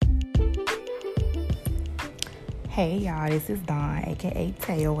Hey y'all, this is Dawn, aka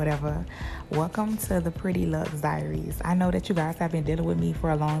Tay or whatever. Welcome to the Pretty Lux Diaries. I know that you guys have been dealing with me for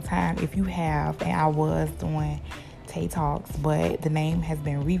a long time. If you have, and I was doing Tay Talks, but the name has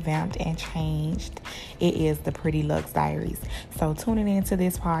been revamped and changed. It is the Pretty Lux Diaries. So tuning into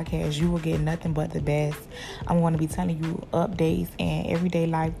this podcast, you will get nothing but the best. I'm going to be telling you updates and everyday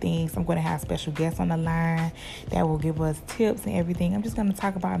life things. I'm going to have special guests on the line that will give us tips and everything. I'm just going to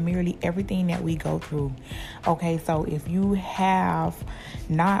talk about merely everything that we go through. Okay, so if you have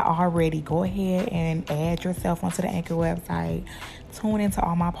not already, go ahead and add yourself onto the Anchor website. Tune into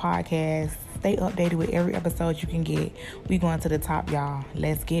all my podcasts. Stay updated with every episode you can get. We going to the top, y'all.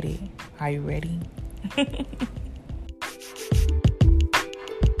 Let's get it. Are you ready?